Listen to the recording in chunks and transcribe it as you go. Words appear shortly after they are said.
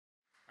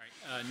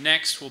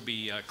Next will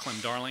be Clem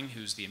Darling,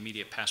 who's the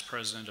immediate past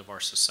president of our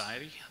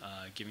society,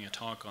 giving a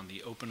talk on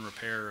the open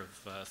repair of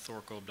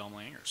thoraco-abdominal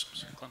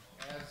aneurysms. Clem.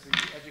 As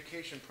the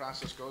education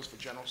process goes for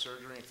general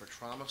surgery and for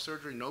trauma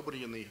surgery,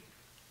 nobody in the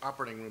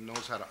operating room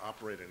knows how to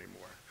operate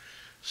anymore.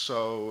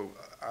 So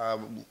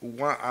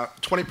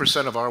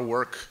 20% of our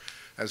work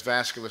as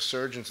vascular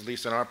surgeons, at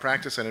least in our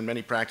practice and in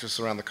many practices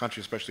around the country,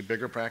 especially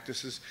bigger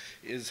practices,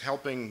 is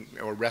helping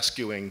or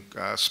rescuing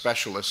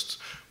specialists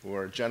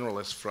or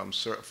generalists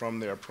from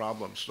their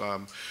problems.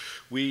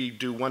 We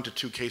do 1 to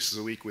 2 cases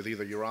a week with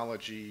either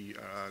urology,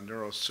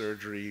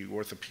 neurosurgery,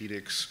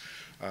 orthopedics,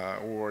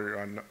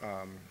 or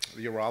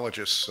the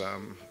urologists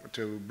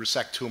to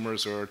resect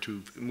tumors or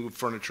to move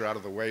furniture out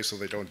of the way so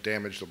they don't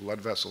damage the blood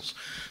vessels.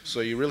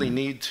 So you really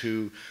need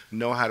to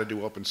know how to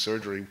do open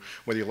surgery,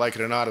 whether you like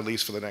it or not, at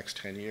least for the next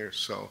 10 years.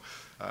 So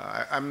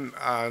I'm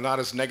not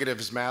as negative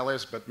as Mal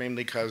is, but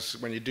mainly because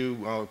when you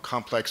do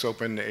complex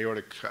open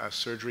aortic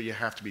surgery, you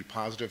have to be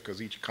positive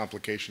because each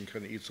complication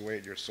kind of eats away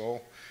at your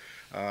soul.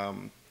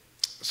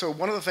 So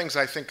one of the things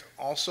I think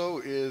also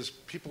is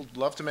people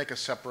love to make a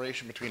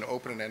separation between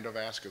open and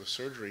endovascular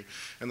surgery.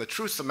 And the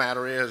truth of the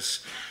matter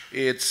is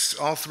it's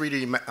all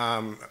 3D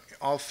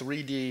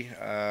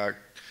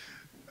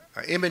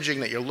imaging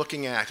that you're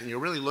looking at, and you're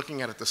really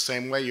looking at it the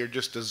same way. You're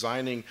just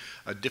designing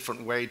a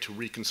different way to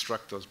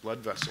reconstruct those blood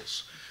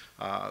vessels.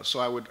 So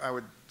I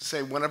would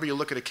say whenever you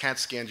look at a CAT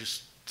scan,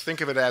 just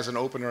think of it as an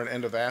open or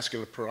an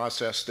endovascular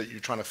process that you're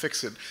trying to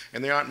fix it,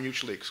 and they aren't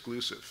mutually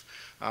exclusive.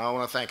 I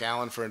want to thank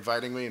Alan for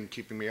inviting me and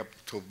keeping me up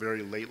till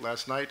very late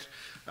last night.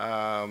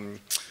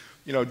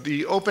 You know,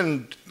 the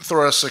open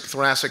thoracic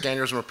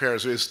aneurysm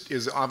repairs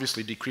is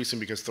obviously decreasing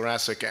because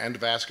thoracic and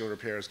vascular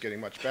repair is getting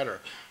much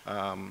better.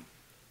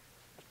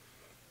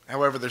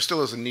 However, there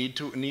still is a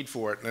need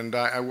for it, and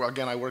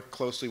again, I work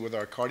closely with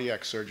our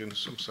cardiac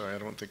surgeons. I'm sorry, I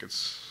don't think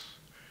it's.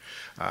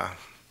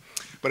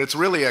 But it's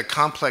really a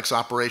complex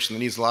operation that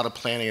needs a lot of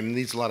planning and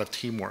needs a lot of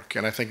teamwork.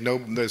 And I think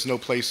there's no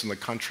place in the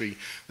country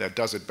that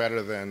does it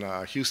better than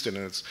Houston.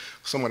 And it's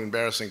somewhat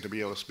embarrassing to be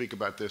able to speak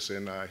about this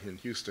in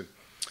Houston.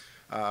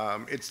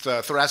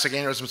 Thoracic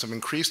aneurysms have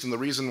increased, and the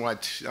reason why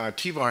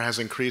TVAR has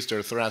increased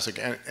or thoracic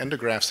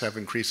endografts have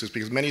increased is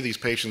because many of these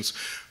patients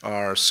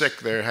are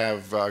sick. They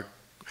have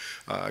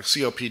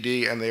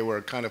COPD, and they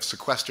were kind of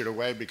sequestered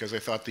away because they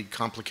thought the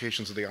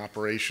complications of the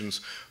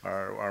operations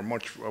are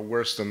much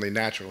worse than the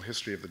natural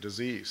history of the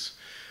disease.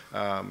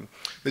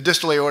 The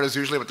distal aorta is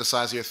usually about the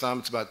size of your thumb.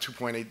 It's about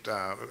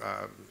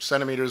 2.8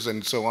 centimeters,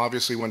 and so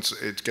obviously once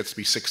it gets to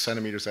be 6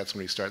 centimeters, that's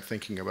when you start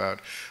thinking about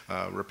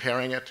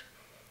repairing it.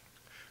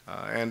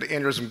 And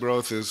aneurysm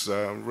growth is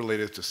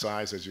related to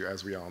size,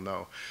 as we all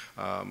know.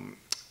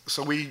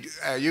 So we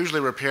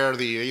usually repair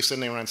the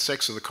ascending around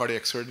 6, so the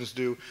cardiac surgeons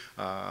do,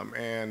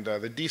 and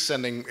the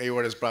descending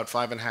aorta is about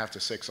 5.5 to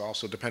 6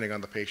 also, depending on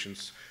the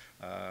patient's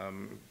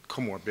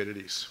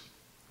comorbidities.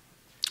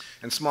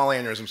 And small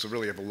aneurysms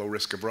really have a low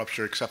risk of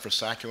rupture, except for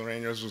saccular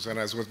aneurysms. And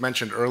as was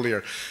mentioned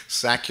earlier,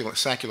 saccular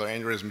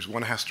aneurysms,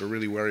 one has to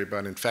really worry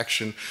about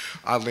infection.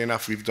 Oddly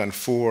enough, we've done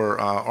 4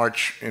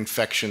 arch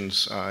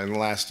infections in the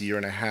last year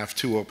and a half,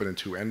 2 open and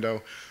 2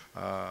 endo.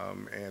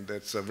 And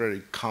it's a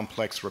very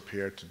complex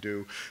repair to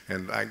do.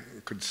 And I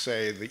could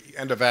say the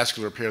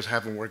endovascular repairs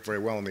haven't worked very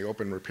well, and the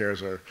open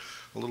repairs are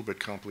a little bit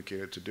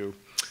complicated to do.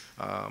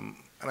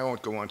 And I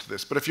won't go on to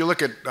this, but if you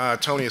look at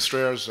Tony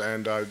Estrera's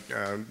and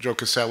Joe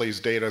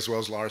Caselli's data, as well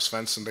as Lars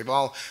Svensson, they've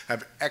all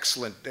have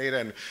excellent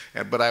data,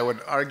 but I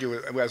would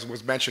argue, as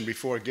was mentioned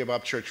before, Gib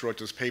Upchurch wrote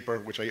this paper,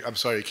 which I'm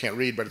sorry you can't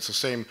read, but it's the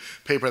same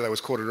paper that was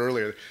quoted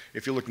earlier.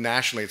 If you look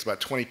nationally, it's about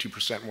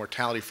 22%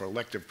 mortality for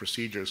elective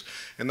procedures,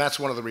 and that's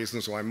one of the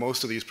reasons why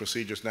most of these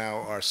procedures now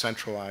are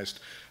centralized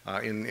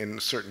in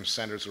certain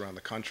centers around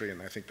the country,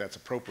 and I think that's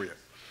appropriate.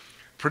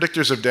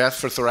 Predictors of death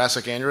for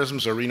thoracic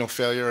aneurysms are renal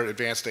failure,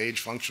 advanced age,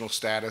 functional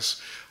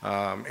status,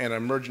 and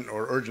emergent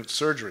or urgent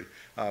surgery.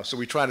 So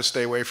we try to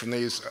stay away from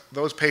these.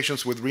 Those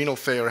patients with renal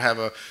failure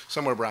have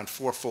somewhere around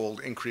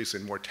 4-fold increase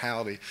in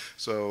mortality.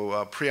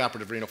 So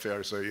preoperative renal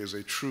failure is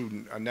a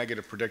true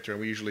negative predictor,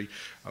 and we usually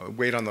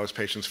wait on those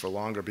patients for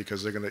longer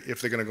because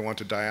if they're going to go on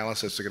to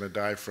dialysis, they're going to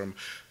die from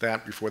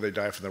that before they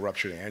die from the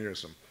ruptured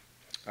aneurysm.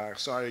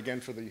 Sorry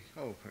again for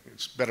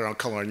it's better on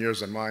color on yours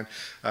than mine,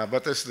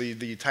 but this is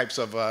the types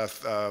of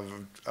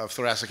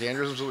thoracic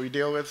aneurysms that we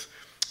deal with.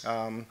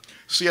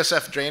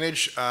 CSF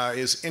drainage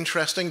is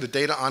interesting. The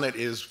data on it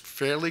is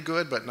fairly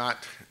good, but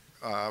not,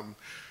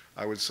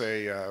 I would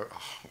say,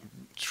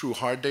 true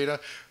hard data.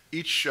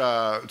 Each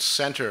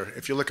center,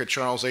 if you look at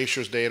Charles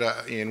Asher's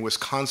data in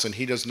Wisconsin,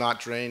 he does not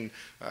drain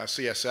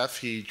CSF.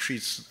 He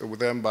treats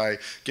them by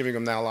giving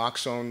them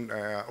naloxone,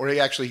 or he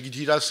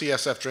does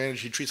CSF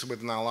drainage. He treats them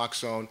with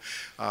naloxone,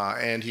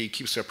 and he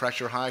keeps their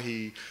pressure high.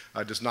 He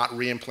does not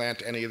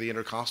reimplant any of the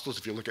intercostals.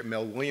 If you look at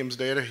Mel Williams'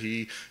 data,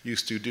 he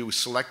used to do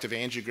selective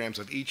angiograms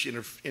of each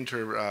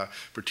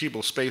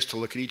intervertebral space to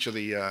look at each of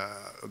the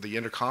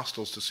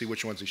intercostals to see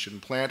which ones he should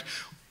implant.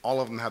 all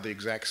of them have the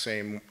exact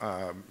same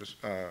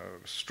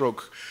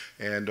stroke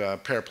and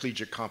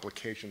paraplegic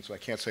complications, so I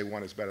can't say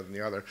one is better than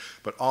the other.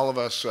 But all of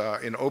us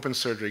in open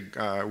surgery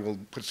will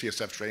put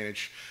CSF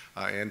drainage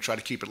and try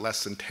to keep it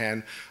less than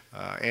 10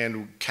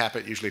 and cap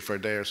it usually for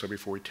a day or so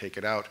before we take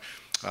it out.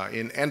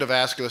 In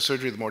endovascular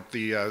surgery,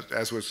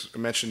 as was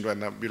mentioned in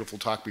that beautiful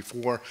talk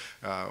before,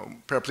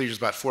 paraplegia is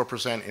about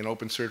 4%. In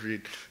open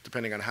surgery,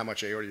 depending on how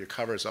much aorta you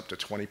cover, is up to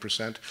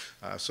 20%.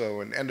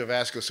 So in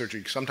endovascular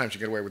surgery, sometimes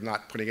you get away with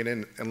not putting it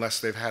in unless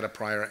they've had a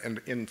prior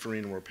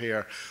infrarenal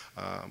repair.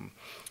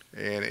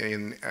 And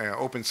in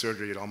open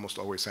surgery, it almost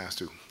always has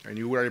to. And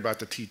you worry about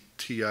the T8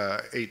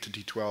 to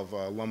T12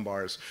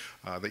 lumbars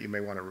that you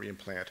may want to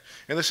reimplant.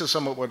 And this is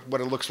somewhat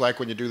what it looks like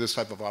when you do this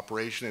type of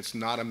operation. It's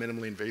not a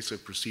minimally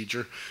invasive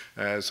procedure.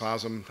 As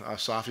Hazem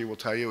Safi will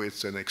tell you,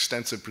 it's an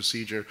extensive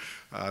procedure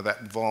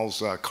that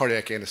involves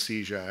cardiac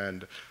anesthesia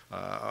and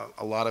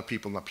a lot of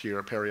people in the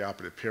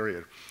perioperative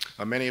period.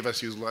 Many of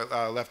us use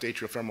left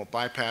atrial femoral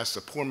bypass.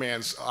 The poor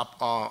man's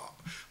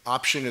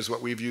option is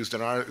what we've used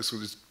in ours,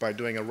 is by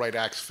doing a right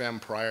ax fem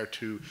prior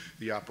to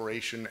the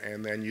operation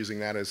and then using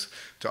that as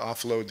to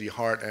offload the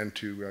heart and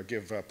to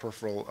give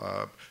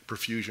peripheral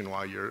perfusion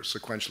while you're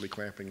sequentially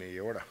clamping the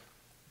aorta.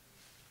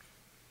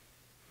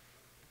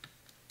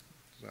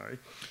 Sorry.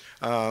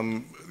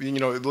 You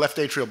know, left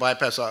atrial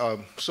bypass,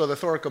 so the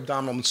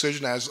thoraco-abdominal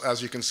incision,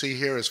 as you can see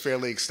here, is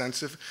fairly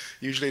extensive.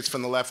 Usually it's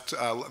from the left,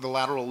 the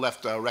lateral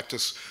left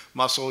rectus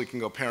muscle. You can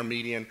go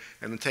paramedian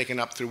and then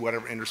taken up through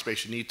whatever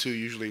interspace you need to,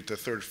 usually to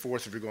third,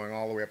 fourth if you're going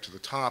all the way up to the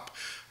top.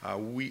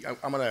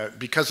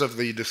 Because of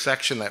the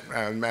dissection that,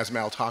 as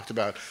Mal talked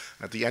about,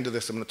 at the end of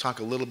this, I'm going to talk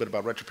a little bit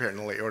about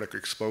retroperitoneal aortic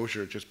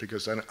exposure, just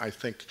because I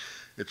think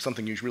it's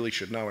something you really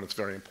should know and it's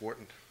very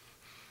important.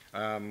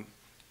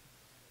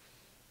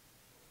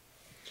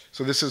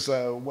 So this is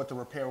what the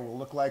repair will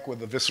look like with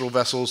the visceral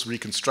vessels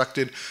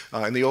reconstructed.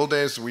 In the old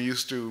days,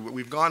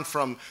 we've gone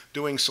from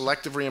doing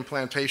selective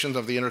reimplantations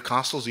of the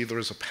intercostals, either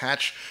as a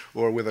patch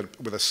or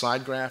with a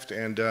side graft.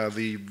 And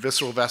the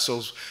visceral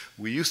vessels,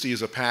 we used to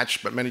use a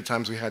patch, but many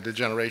times we had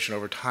degeneration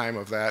over time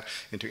of that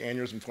into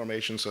aneurysm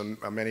formation. So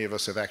many of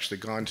us have actually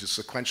gone to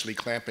sequentially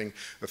clamping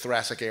the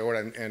thoracic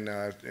aorta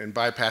and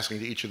bypassing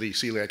to each of the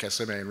celiac,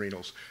 SMA, and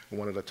renals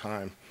one at a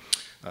time.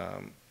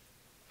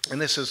 And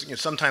this is, you know,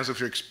 sometimes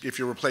if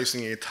you're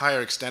replacing the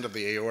entire extent of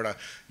the aorta,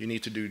 you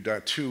need to do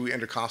 2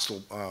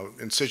 intercostal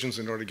incisions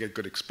in order to get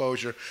good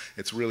exposure.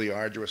 It's really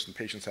arduous, and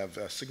patients have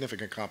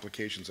significant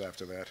complications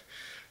after that.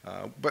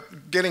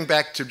 But getting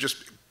back to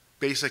just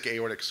basic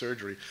aortic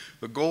surgery,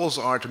 the goals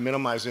are to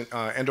minimize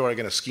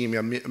end-organ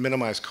ischemia,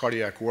 minimize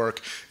cardiac work,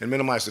 and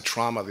minimize the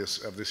trauma of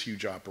this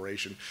huge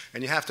operation.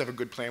 And you have to have a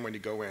good plan when you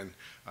go in.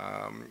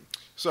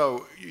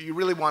 So you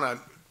really want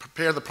to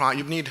prepare the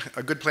you need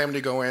a good plan when you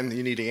go in.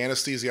 You need the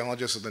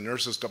anesthesiologist and the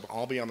nurses to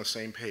all be on the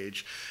same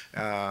page.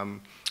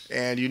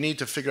 And you need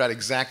to figure out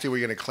exactly where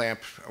you're going to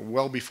clamp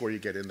well before you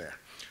get in there.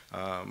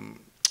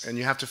 And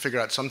you have to figure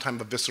out some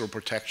type of visceral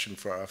protection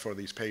for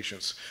these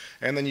patients.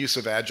 And then use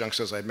of adjuncts,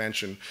 as I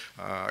mentioned,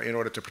 in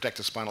order to protect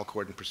the spinal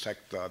cord and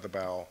protect the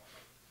bowel.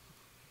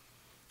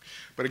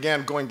 But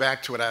again, going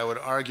back to it, I would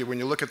argue when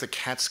you look at the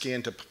CAT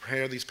scan to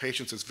prepare these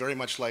patients, it's very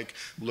much like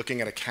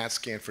looking at a CAT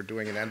scan for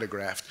doing an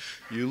endograft.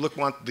 You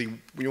want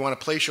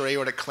to place your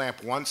aortic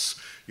clamp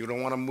once. You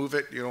don't want to move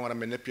it. You don't want to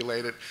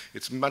manipulate it.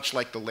 It's much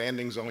like the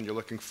landing zone you're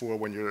looking for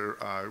when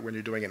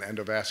you're doing an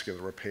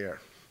endovascular repair.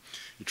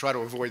 You try to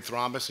avoid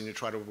thrombus and you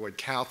try to avoid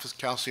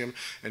calcium.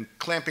 And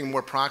clamping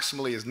more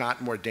proximally is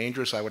not more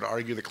dangerous. I would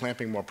argue that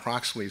clamping more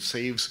proximally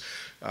saves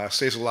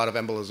a lot of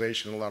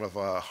embolization and a lot of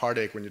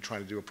heartache when you're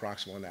trying to do a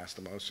proximal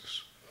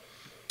anastomosis.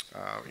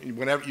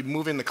 Whenever you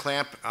move in the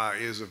clamp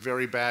is a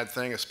very bad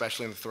thing,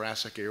 especially in the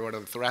thoracic aorta.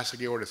 The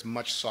thoracic aorta is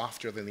much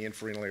softer than the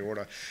infrarenal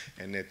aorta,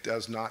 and it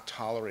does not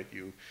tolerate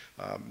you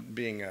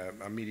being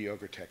a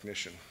mediocre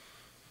technician.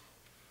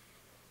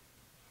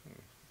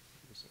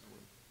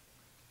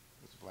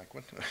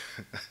 One.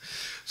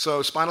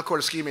 So spinal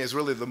cord ischemia is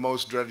really the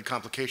most dreaded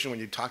complication. When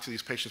you talk to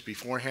these patients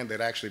beforehand, they'd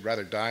actually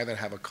rather die than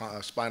have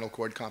a spinal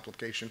cord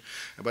complication.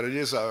 But it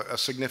is a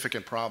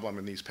significant problem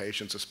in these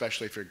patients,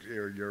 especially if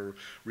you're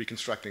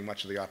reconstructing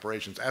much of the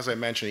operations. As I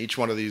mentioned, each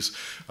one of these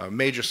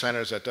major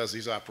centers that does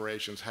these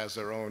operations has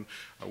their own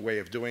way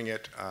of doing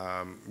it.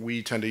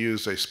 We tend to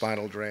use a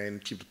spinal drain,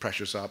 keep the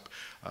pressures up.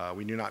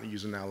 We do not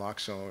use an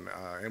naloxone,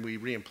 and we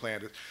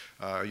reimplant it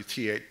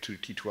T8 to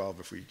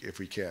T12 if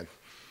we can.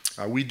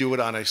 We do it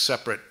on a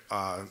separate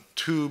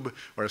tube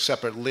or a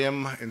separate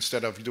limb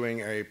instead of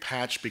doing a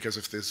patch, because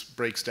if this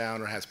breaks down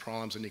or has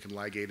problems, then you can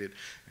ligate it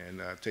and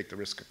take the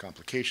risk of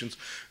complications.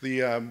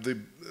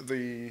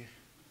 The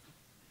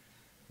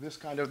This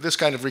kind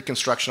of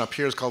reconstruction up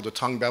here is called a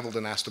tongue beveled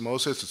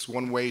anastomosis. It's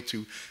one way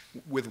to,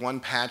 with one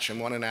patch and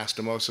one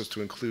anastomosis,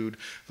 to include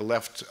the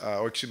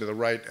the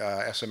right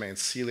SMA and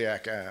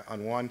celiac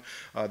on one.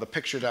 The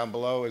picture down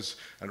below is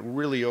a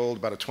really old,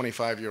 about a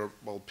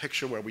 25-year-old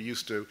picture where we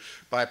used to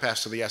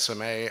bypass to the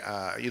SMA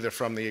either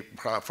from the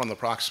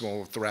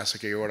proximal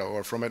thoracic aorta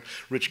or from it.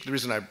 The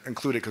reason I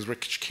include it because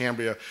Rich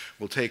Cambria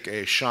will take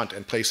a shunt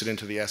and place it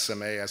into the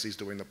SMA as he's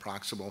doing the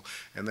proximal,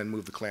 and then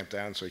move the clamp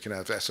down so he can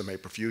have SMA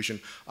perfusion.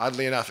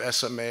 Oddly enough,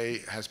 SMA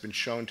has been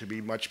shown to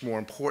be much more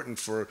important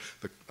for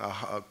the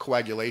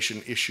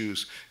coagulation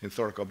issues in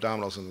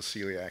thoraco-abdominals than the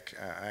celiac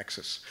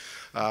axis.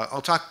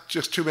 I'll talk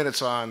just 2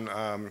 minutes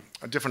on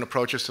different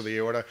approaches to the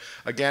aorta.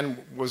 Again,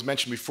 was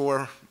mentioned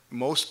before,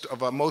 most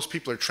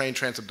people are trained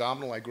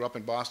transabdominal. I grew up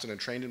in Boston and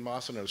trained in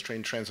Boston. I was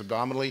trained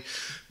transabdominally.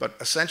 But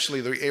essentially,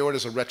 the aorta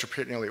is a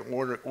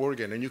retroperitoneal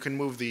organ, and you can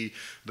move the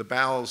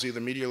bowels either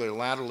medially or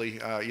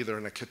laterally, either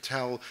in a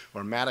Cattell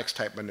or Maddox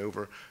type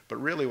maneuver. But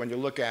really, when you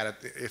look at it,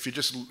 if you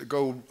just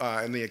go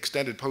in the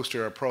extended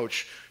posterior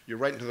approach, you're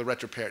right into the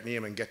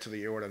retroperitoneum and get to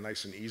the aorta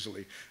nice and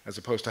easily, as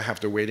opposed to have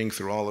to wading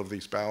through all of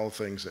these bowel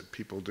things that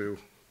people do.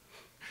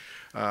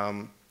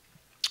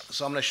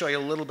 So I'm going to show you a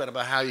little bit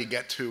about how you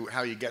get to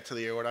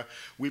the aorta.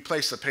 We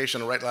place the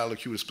patient in a right lateral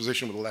decubitus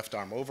position with the left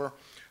arm over,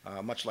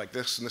 much like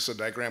this. And this is a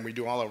diagram. We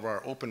do all of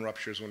our open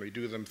ruptures when we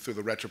do them through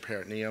the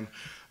retroperitoneum.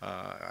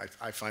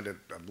 I find it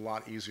a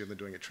lot easier than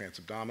doing it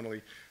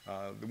transabdominally.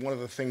 One of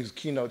the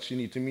keynotes you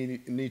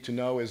need to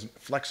know is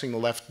flexing the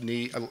left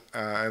knee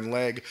and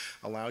leg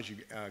allows you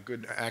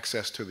good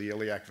access to the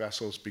iliac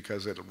vessels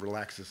because it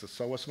relaxes the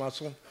psoas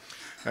muscle.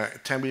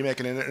 We make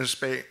a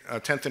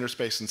 10th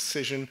interspace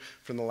incision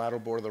from the lateral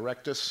border of the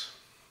rectus.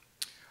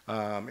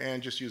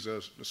 And just use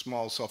a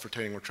small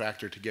self-retaining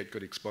retractor to get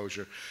good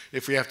exposure.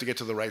 If we have to get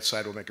to the right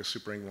side, we'll make a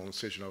superinguinal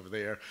incision over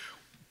there.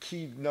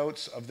 Key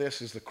notes of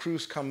this is the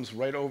crus comes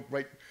right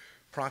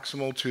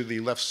proximal to the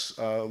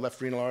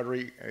left renal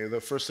artery. The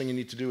first thing you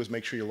need to do is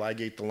make sure you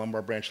ligate the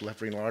lumbar branch of the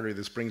left renal artery.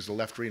 This brings the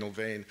left renal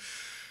vein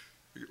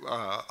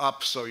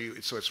up so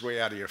it's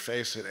way out of your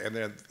face, and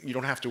then you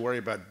don't have to worry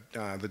about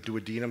the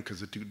duodenum because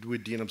the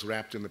duodenum's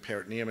wrapped in the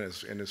peritoneum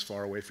and is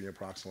far away from your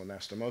proximal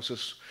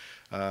anastomosis.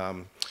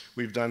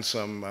 We've done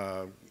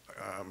some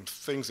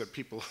things that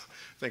people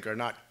think are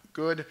not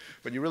good,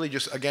 but you really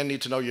just, again,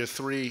 need to know your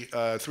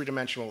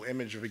three-dimensional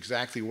image of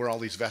exactly where all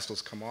these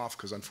vessels come off,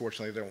 because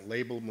unfortunately they don't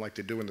label them like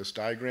they do in this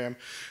diagram.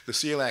 The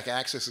celiac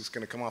axis is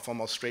going to come off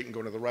almost straight and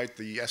go to the right.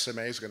 The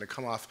SMA is going to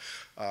come off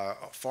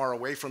far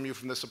away from you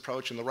from this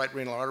approach, and the right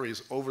renal artery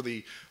is over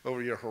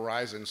your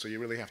horizon, so you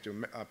really have to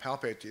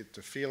palpate it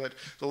to feel it.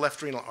 The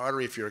left renal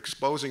artery, if you're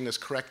exposing this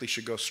correctly,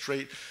 should go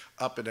straight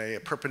up in a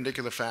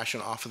perpendicular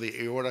fashion off of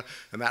the aorta,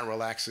 and that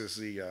relaxes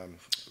the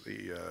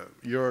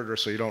ureter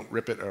so you don't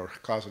rip it or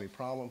cause any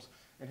problems.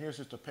 And here's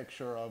just a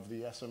picture of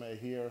the SMA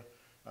here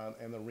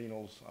and the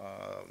renals.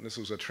 This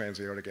was a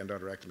transaortic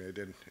endarterectomy I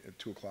did at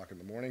 2 o'clock in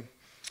the morning.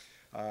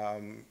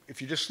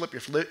 If you just slip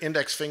your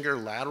index finger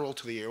lateral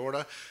to the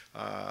aorta,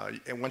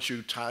 and once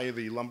you tie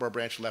the lumbar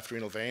branch left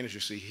renal vein, as you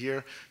see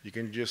here, you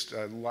can just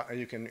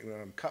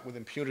cut with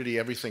impunity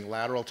everything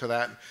lateral to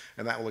that,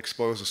 and that will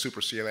expose the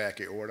supraceliac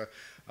aorta.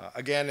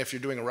 Again, if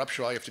you're doing a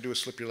rupture, all you have to do is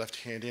slip your left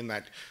hand in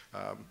that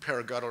the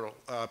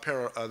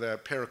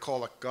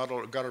paracolic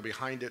gutter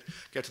behind it,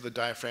 get to the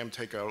diaphragm,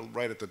 take a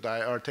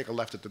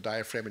left at the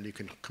diaphragm, and you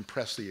can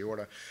compress the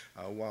aorta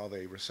while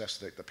they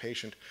resuscitate the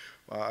patient.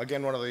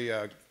 Again, one of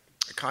the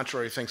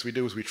contrary things we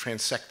do is we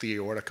transect the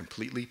aorta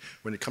completely.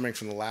 When you're coming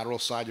from the lateral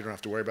side, you don't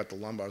have to worry about the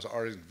lumbars,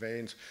 arteries, and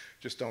veins.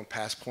 Just don't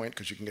pass point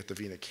because you can get the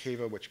vena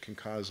cava, which can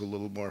cause a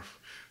little more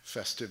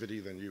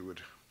festivity than you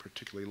would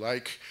particularly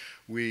like.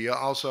 We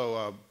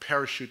also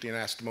parachute the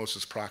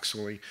anastomosis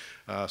proximally,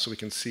 so we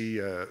can see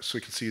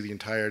the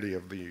entirety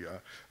of the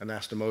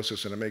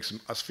anastomosis, and it makes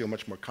us feel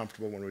much more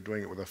comfortable when we're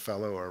doing it with a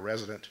fellow or a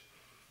resident.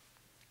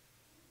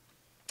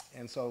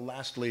 And so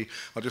lastly,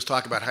 I'll just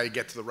talk about how you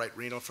get to the right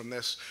renal from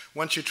this.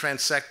 Once you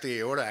transect the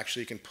aorta,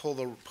 actually you can pull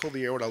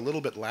the aorta a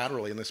little bit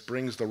laterally, and this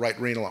brings the right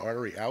renal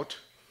artery out.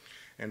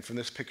 And from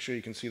this picture,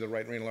 you can see the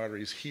right renal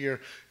artery is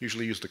here.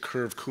 Usually use the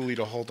curved coulis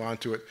to hold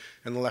onto it,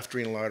 and the left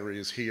renal artery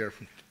is here.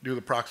 Do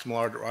the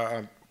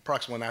proximal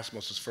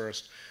anastomosis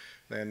first,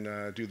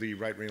 then do the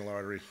right renal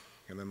artery,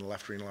 and then the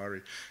left renal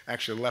artery.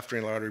 Actually, the left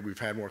renal artery we've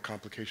had more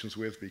complications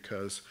with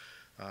because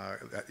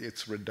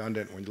it's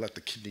redundant. When you let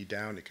the kidney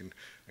down, it can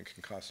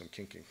cause some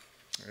kinking.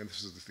 And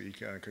this is the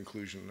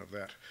conclusion of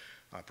that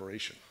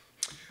operation.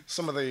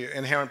 Some of the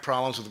inherent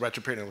problems with the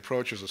retroperitoneal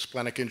approach is a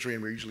splenic injury,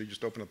 and we usually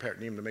just open the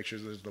peritoneum to make sure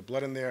there's no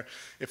blood in there.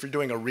 If you're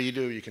doing a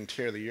redo, you can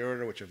tear the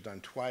ureter, which I've done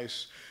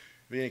twice.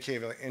 Vena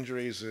cava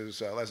injuries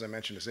is, as I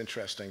mentioned, is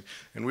interesting,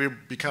 and we're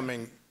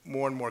becoming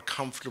more and more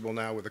comfortable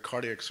now with the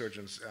cardiac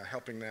surgeons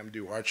helping them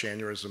do arch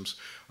aneurysms.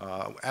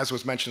 As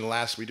was mentioned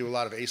last, we do a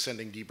lot of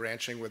ascending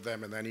debranching with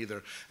them, and then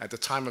either at the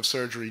time of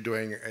surgery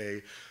doing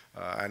an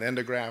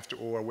endograft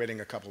or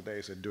waiting a couple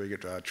days and doing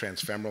it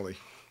transfemorally.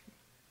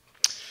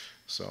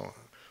 So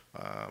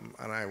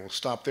And I will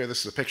stop there.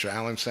 This is a picture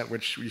Alan sent,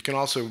 which you can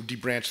also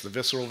debranch the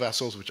visceral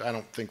vessels, which I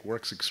don't think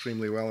works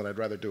extremely well, and I'd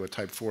rather do a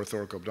type 4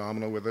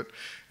 thoraco-abdominal with it.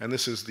 And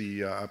this is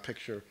the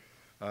picture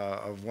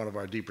of one of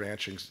our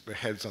debranchings, the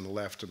head's on the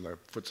left and the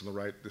foot's on the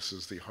right. This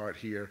is the heart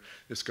here.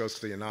 This goes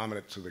to the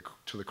innominate, to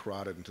the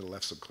carotid, and to the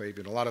left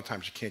subclavian. A lot of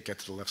times you can't get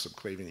to the left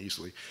subclavian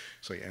easily,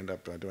 so you end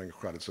up doing a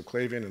carotid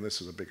subclavian, and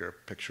this is a bigger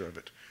picture of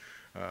it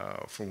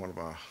from one of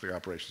the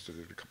operations I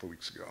did a couple of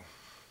weeks ago.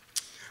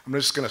 I'm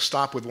just going to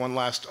stop with one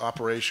last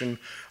operation.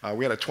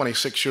 We had a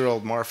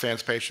 26-year-old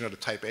Marfan's patient at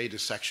a type A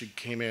dissection,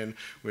 came in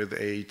with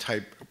a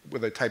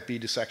type B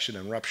dissection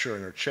and rupture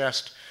in her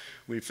chest.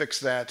 We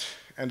fixed that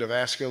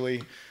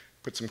endovascularly,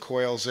 put some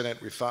coils in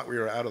it. We thought we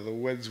were out of the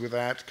woods with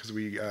that because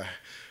we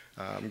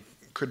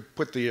could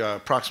put the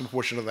proximal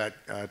portion of that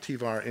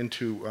TVAR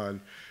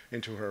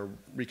into her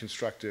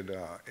reconstructed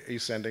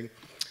ascending.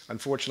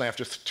 Unfortunately,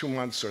 after 2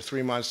 months or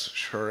 3 months,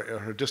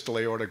 her distal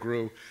aorta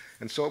grew.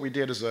 And so what we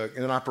did is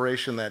in an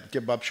operation that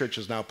Gib Upchurch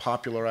has now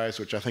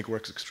popularized, which I think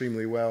works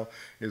extremely well,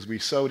 is we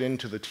sewed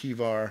into the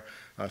TVAR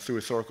through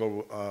a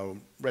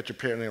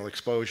thoraco-retroperitoneal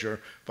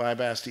exposure,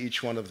 bypassed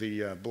each one of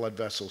the blood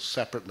vessels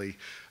separately,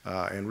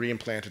 and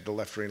reimplanted the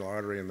left renal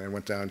artery, and then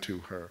went down to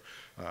her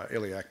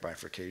iliac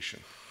bifurcation.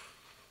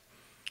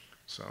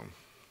 So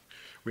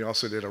we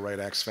also did a right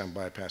axis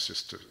bypass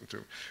just to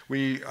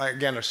we,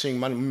 again, are seeing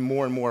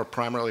more and more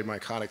primarily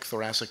mycotic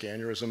thoracic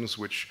aneurysms,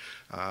 which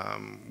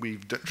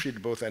we've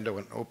treated both endo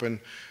and open,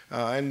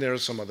 and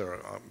there's some other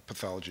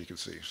pathology you can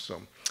see.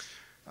 So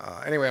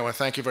anyway, I want to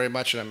thank you very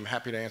much, and I'm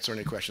happy to answer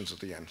any questions at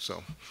the end.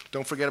 So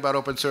don't forget about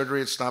open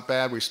surgery. It's not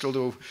bad. We still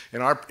do,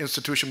 in our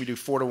institution, we do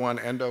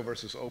 4-to-1 endo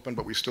versus open,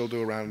 but we still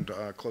do around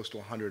close to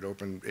 100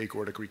 open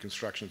aortic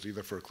reconstructions,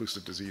 either for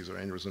occlusive disease or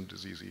aneurysm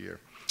disease a year.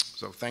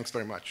 So thanks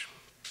very much.